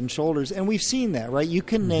rises head and shoulders. And we've seen that, right? You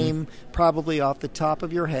can name probably off the top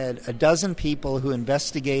of your head a dozen people who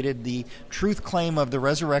investigated the truth claim of the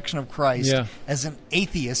resurrection of Christ as an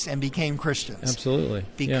atheist and became Christians. Absolutely.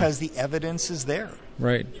 Because the evidence is there.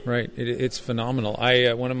 Right. It's phenomenal.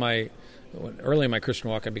 Early in my Christian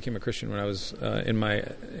walk, I became a Christian when I was in my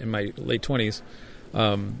late 20s.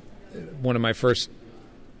 One of my first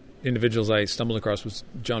individuals I stumbled across was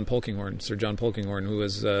Sir John Polkinghorne, who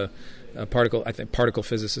was a particle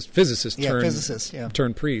physicist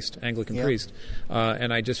turned priest, Anglican priest.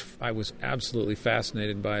 And I was absolutely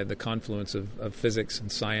fascinated by the confluence of physics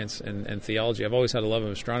and science and theology. I've always had a love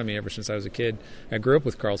of astronomy ever since I was a kid. I grew up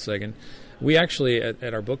with Carl Sagan. We actually,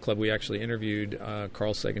 at our book club, interviewed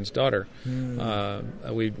Carl Sagan's daughter.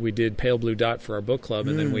 We did Pale Blue Dot for our book club,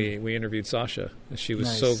 and then we interviewed Sasha. She was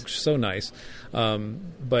so nice.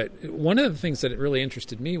 But one of the things that really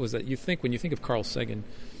interested me was that when you think of Carl Sagan,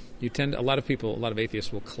 a lot of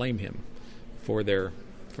atheists will claim him for their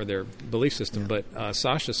belief system. But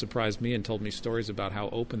Sasha surprised me and told me stories about how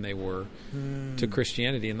open they were to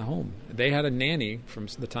Christianity in the home. They had a nanny from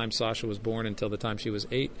the time Sasha was born until the time she was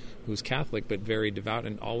 8, who was Catholic but very devout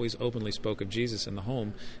and always openly spoke of Jesus in the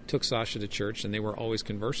home. Took Sasha to church, and they were always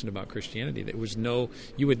conversant about Christianity. There was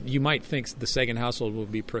you might think the Sagan household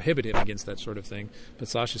would be prohibitive against that sort of thing, but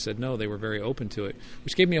Sasha said no, they were very open to it,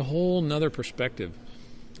 which gave me a whole nother perspective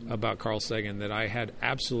about Carl Sagan that I had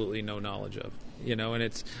absolutely no knowledge of.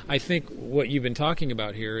 And I think what you've been talking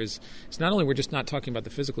about here is it's not only we're just not talking about the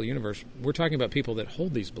physical universe, we're talking about people that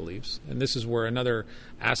hold these beliefs. And this is where another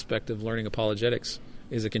aspect of learning apologetics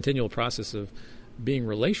is a continual process of being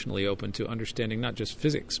relationally open to understanding not just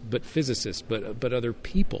physics, but physicists, but other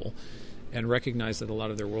people, and recognize that a lot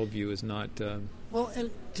of their worldview is not... Well, and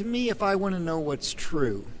to me, if I want to know what's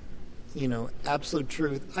true, absolute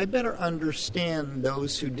truth, I better understand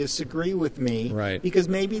those who disagree with me. Right. Because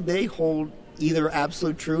maybe they hold either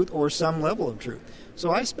absolute truth or some level of truth.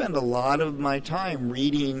 So I spend a lot of my time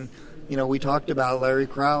reading, we talked about Larry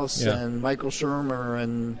Krauss and Michael Shermer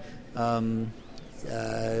and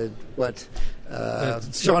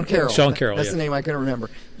Sean Carroll. Sean Carroll, That's the name I couldn't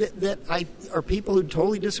remember. That are people who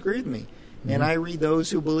totally disagree with me. And I read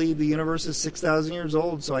those who believe the universe is 6,000 years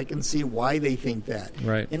old, so I can see why they think that.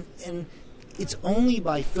 Right. And it's only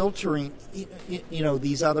by filtering,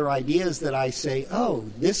 these other ideas that I say, oh,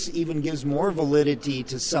 this even gives more validity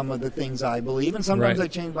to some of the things I believe. And sometimes I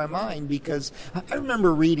change my mind, because I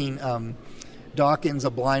remember reading Dawkins, A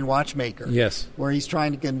Blind Watchmaker. Yes. Where he's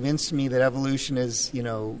trying to convince me that evolution is,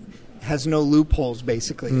 has no loopholes,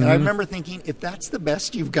 basically. And I remember thinking, if that's the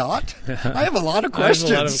best you've got, I have a lot of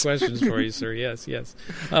questions. I have a lot of questions for you, sir. Yes.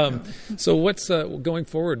 So what's going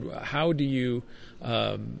forward? How do you...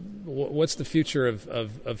 what's the future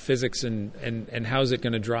of physics, and how's it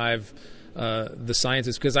going to drive the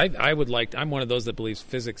sciences? Because I'm one of those that believes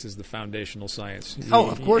physics is the foundational science. Oh,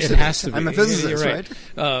 of course it has to be. I'm a physicist, right?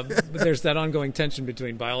 But there's that ongoing tension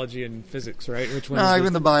between biology and physics, right? Which one?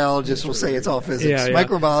 Even the biologists will say it's all physics. Yeah.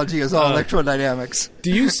 Microbiology is all electrodynamics.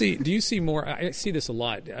 Do you see more? I see this a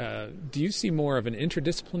lot. Do you see more of an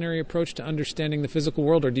interdisciplinary approach to understanding the physical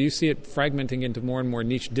world, or do you see it fragmenting into more and more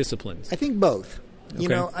niche disciplines? I think both.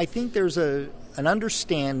 Okay. I think there's an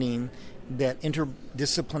understanding that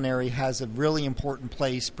interdisciplinary has a really important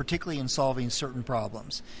place, particularly in solving certain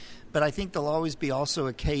problems. But I think there'll always be also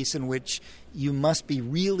a case in which you must be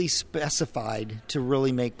really specified to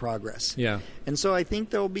really make progress. Yeah. And so I think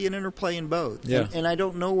there'll be an interplay in both. Yeah. And I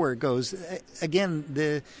don't know where it goes. Again,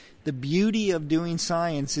 the beauty of doing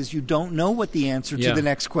science is you don't know what the answer to the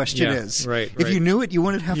next question is. Right. If you knew it, you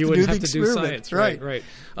wouldn't have to do the experiment. Right.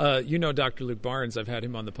 You know Dr. Luke Barnes. I've had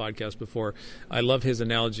him on the podcast before. I love his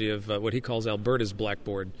analogy of what he calls Alberta's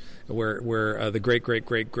blackboard, where the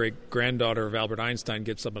great-great-great-great-granddaughter of Albert Einstein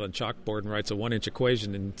gets up on a chalkboard and writes a 1-inch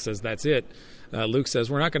equation and says, that's it. Luke says,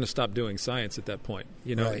 we're not going to stop doing science at that point.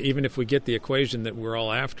 Even if we get the equation that we're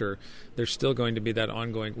all after, there's still going to be that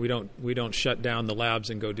ongoing. We don't shut down the labs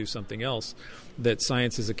and go do something else. That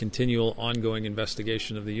science is a continual, ongoing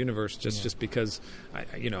investigation of the universe. Just because,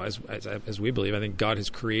 as we believe, I think God has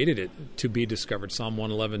created it to be discovered. Psalm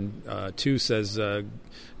 111:2 says,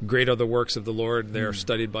 "Great are the works of the Lord; they are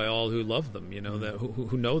studied by all who love them.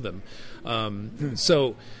 Who know them."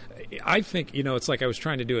 So, I think it's like I was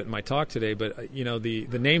trying to do it in my talk today, but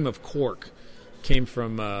the name of quark came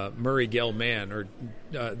from Murray Gell-Mann, or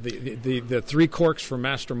the three quarks from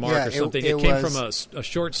Master Mark, or something. It came from a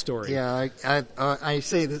short story. Yeah, I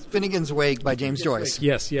say that Finnegan's Wake by James Joyce.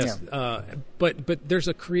 Yes. Yeah. But there's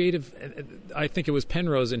a creative. I think it was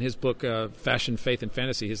Penrose in his book Fashion, Faith, and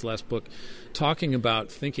Fantasy, his last book, talking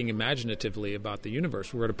about thinking imaginatively about the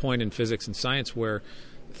universe. We're at a point in physics and science where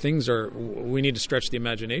we need to stretch the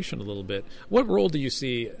imagination a little bit. What role do you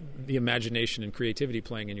see the imagination and creativity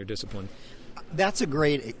playing in your discipline? That's a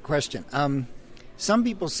great question. Some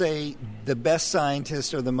people say the best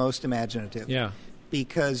scientists are the most imaginative. Yeah.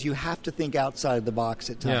 Because you have to think outside the box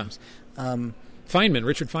at times. Yeah.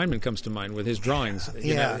 Richard Feynman comes to mind with his drawings.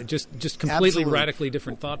 Just completely radically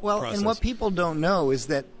different thought process. Well, and what people don't know is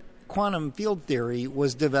that quantum field theory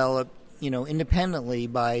was developed independently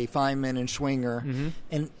by Feynman and Schwinger,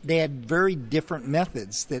 and they had very different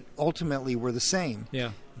methods that ultimately were the same.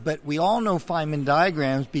 Yeah. But we all know Feynman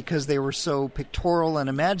diagrams because they were so pictorial and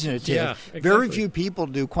imaginative. Yeah, exactly. Very few people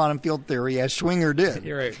do quantum field theory as Schwinger did,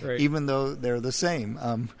 You're right. Even though they're the same.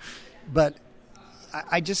 But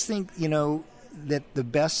I just think, that the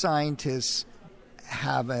best scientists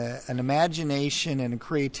have an imagination and a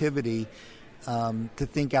creativity to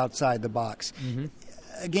think outside the box. Mm-hmm.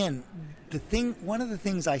 Again, one of the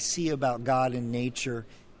things I see about God in nature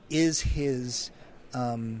is his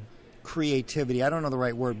creativity. I don't know the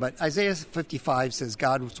right word, but Isaiah 55 says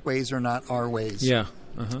God's ways are not our ways. Yeah.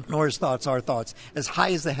 Nor his thoughts our thoughts. As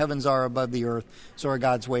high as the heavens are above the earth, so are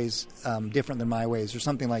God's ways different than my ways, or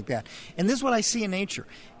something like that. And this is what I see in nature.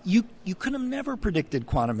 You could have never predicted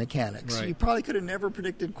quantum mechanics. Right. You probably could have never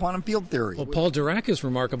predicted quantum field theory. Well, Paul Dirac is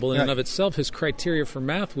remarkable in and of itself. His criteria for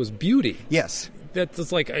math was beauty. Yes.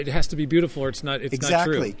 That's like, it has to be beautiful or it's not true.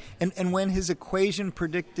 Exactly. And when his equation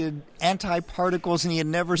predicted antiparticles and he had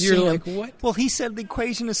never seen them. You're like, what? Well, he said the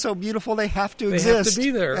equation is so beautiful they have to exist. They have to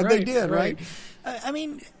be there. And right, they did, right? I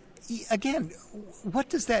mean, again, what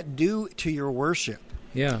does that do to your worship?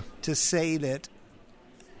 Yeah. To say that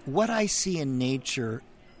what I see in nature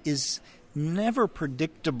is never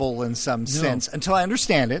predictable in some sense until I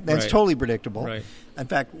understand it. Then it's totally predictable. Right. In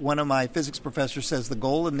fact, one of my physics professors says the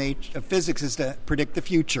goal of physics is to predict the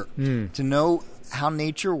future, to know how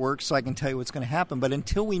nature works so I can tell you what's going to happen. But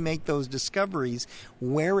until we make those discoveries,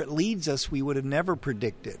 where it leads us, we would have never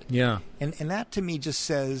predicted. Yeah. And that to me just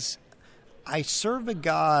says, I serve a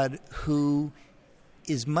God who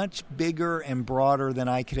is much bigger and broader than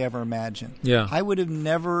I could ever imagine. Yeah. I would have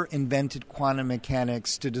never invented quantum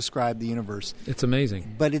mechanics to describe the universe. It's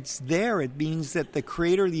amazing. But it's there. It means that the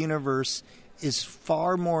creator of the universe is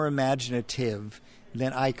far more imaginative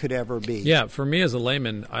than I could ever be. Yeah, for me as a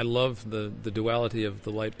layman, I love the duality of the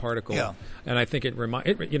light particle. Yeah. And I think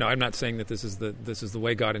I'm not saying that this is the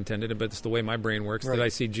way God intended it, but it's the way my brain works. Right. That I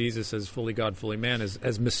see Jesus as fully God, fully man,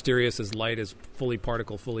 as mysterious as light, as fully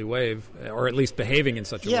particle, fully wave, or at least behaving in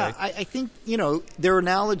such a way. Yeah, I think there are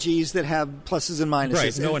analogies that have pluses and minuses.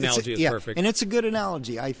 Right, no analogy is perfect. And it's a good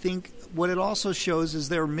analogy. I think what it also shows is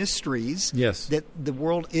there are mysteries. Yes. That the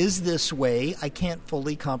world is this way. I can't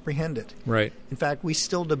fully comprehend it. Right. In fact, we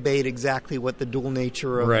still debate exactly what the dual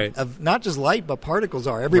nature Right. of not just light but particles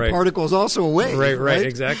are. Every particle is also a wave. Right,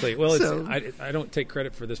 exactly. Well, So- I don't take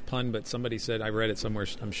credit for this pun, but somebody said, I read it somewhere,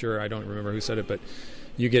 I'm sure, I don't remember who said it, but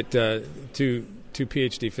you get two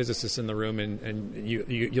PhD physicists in the room, and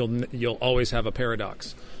you'll always have a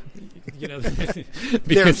paradox.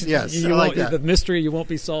 Because yes, I like that. The mystery you won't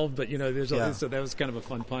be solved, but so that was kind of a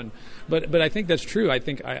fun pun. But I think that's true. I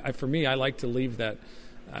think for me, I like to leave that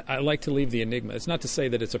I like to leave the enigma. It's not to say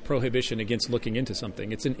that it's a prohibition against looking into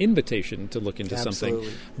something. It's an invitation to look into Absolutely.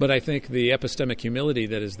 something. But I think the epistemic humility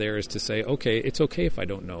that is there is to say, okay, it's okay if I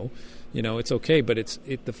don't know. It's okay, but it's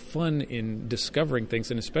the fun in discovering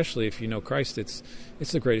things, and especially if you know Christ, it's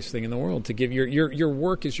the greatest thing in the world to give your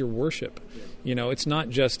work is your worship. It's not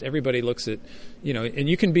just everybody looks at, and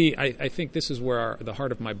you can be. I think this is where the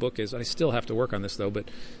heart of my book is. I still have to work on this though, but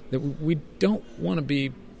that we don't want to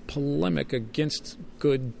be polemic against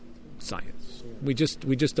good science. We just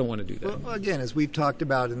don't want to do that. Well, again, as we've talked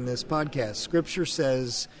about in this podcast, Scripture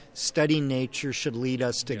says studying nature should lead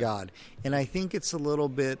us to God, and I think it's a little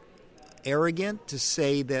bit arrogant to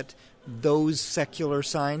say that those secular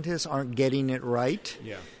scientists aren't getting it right.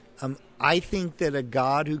 Yeah. I think that a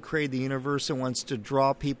God who created the universe and wants to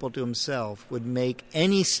draw people to himself would make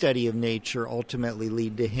any study of nature ultimately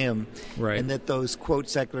lead to him. Right. And that those, quote,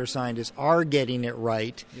 secular scientists are getting it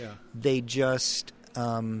right. Yeah. They just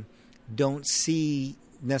don't see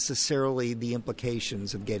necessarily the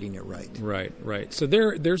implications of getting it right. Right. So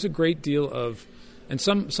there's a great deal of, and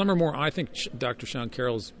some are more, I think Dr. Sean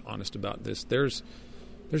Carroll's honest about this, there's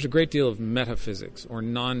a great deal of metaphysics or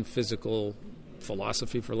non-physical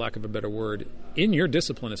philosophy, for lack of a better word, in your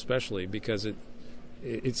discipline especially, because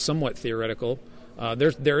it's somewhat theoretical.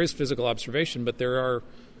 There is physical observation, but there are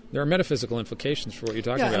metaphysical implications for what you're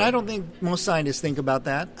talking about. Yeah, and I don't think most scientists think about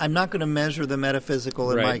that. I'm not going to measure the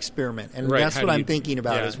metaphysical in my experiment, and that's what I'm thinking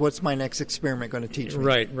about is what's my next experiment going to teach me.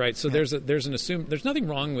 Right. So there's nothing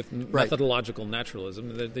wrong with methodological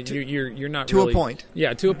naturalism. You're not to really, a point.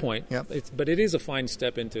 Yeah, to a point. Yep. But it is a fine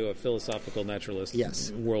step into a philosophical naturalist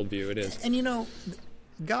worldview. It is. And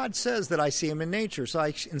God says that I see him in nature, so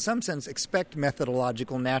I, in some sense, expect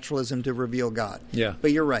methodological naturalism to reveal God. Yeah.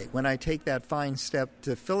 But you're right. When I take that fine step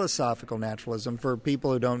to philosophical naturalism, for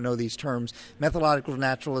people who don't know these terms, methodological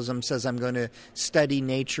naturalism says I'm going to study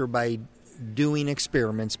nature by doing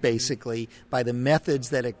experiments, basically, by the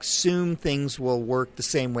methods that assume things will work the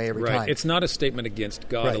same way every time. It's not a statement against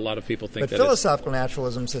God. Right. A lot of people think that. But philosophical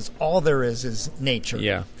naturalism says all there is nature.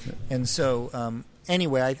 Yeah. And so...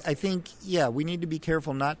 Anyway, I think, we need to be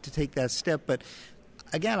careful not to take that step. But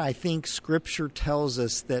again, I think Scripture tells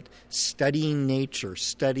us that studying nature,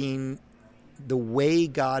 studying the way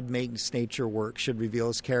God makes nature work should reveal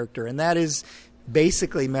his character. And that is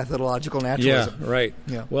basically methodological naturalism. Yeah, right.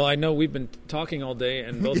 Yeah. Well, I know we've been talking all day,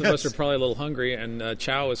 and both of us are probably a little hungry, and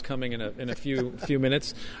chow is coming in a few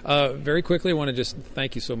minutes. Very quickly, I want to just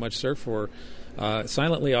thank you so much, sir, for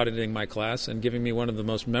silently auditing my class and giving me one of the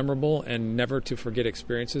most memorable and never to forget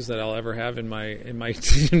experiences that I'll ever have in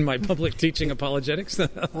my public teaching apologetics. Well,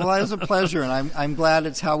 that was a pleasure, and I'm glad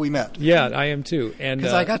it's how we met. Yeah, I am too. And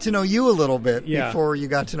because I got to know you a little bit before you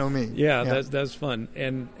got to know me. Yeah. That's fun.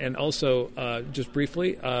 And also just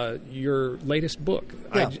briefly, your latest book.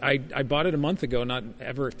 Yeah. I bought it a month ago, not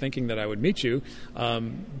ever thinking that I would meet you.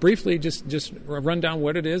 Briefly, just run down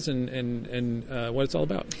what it is and what it's all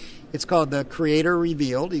about. It's called The Creator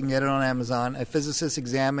Revealed. You can get it on Amazon. A physicist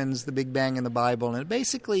examines the Big Bang in the Bible. And it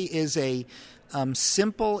basically is a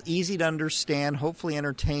simple, easy to understand, hopefully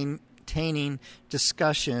entertaining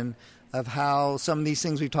discussion of how some of these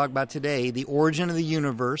things we talked about today, the origin of the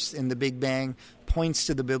universe in the Big Bang points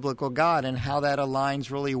to the biblical God and how that aligns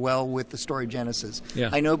really well with the story of Genesis.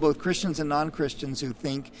 Yeah. I know both Christians and non-Christians who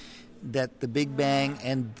think that the Big Bang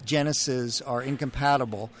and Genesis are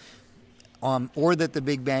incompatible. Or that the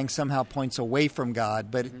Big Bang somehow points away from God,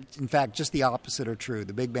 but in fact, just the opposite are true.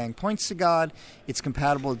 The Big Bang points to God, it's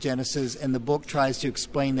compatible with Genesis, and the book tries to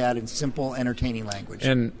explain that in simple, entertaining language.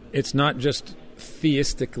 And it's not just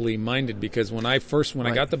theistically minded, because when I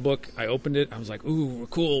got the book, I opened it, I was like, ooh,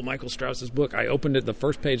 cool, Michael Strauss's book. I opened it, the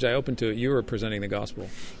first page I opened to it, you were presenting the gospel.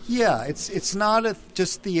 Yeah, it's not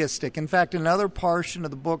just theistic. In fact, another portion of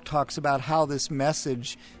the book talks about how this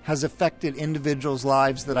message has affected individuals'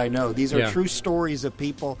 lives that I know. These are true stories of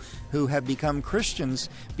people who have become Christians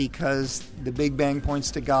because the Big Bang points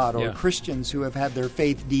to God, or Christians who have had their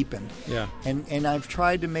faith deepened. Yeah. And I've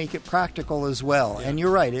tried to make it practical as well. Yeah. And you're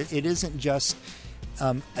right, it isn't just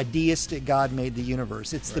a deistic God made the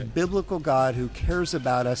universe. It's the biblical God who cares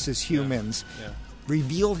about us as humans,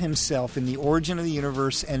 revealed himself in the origin of the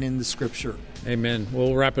universe and in the Scripture. Amen.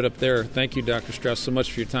 We'll wrap it up there. Thank you, Dr. Strauss, so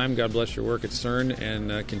much for your time. God bless your work at CERN,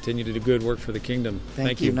 and continue to do good work for the kingdom.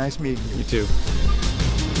 Thank you. Nice meeting you. You too.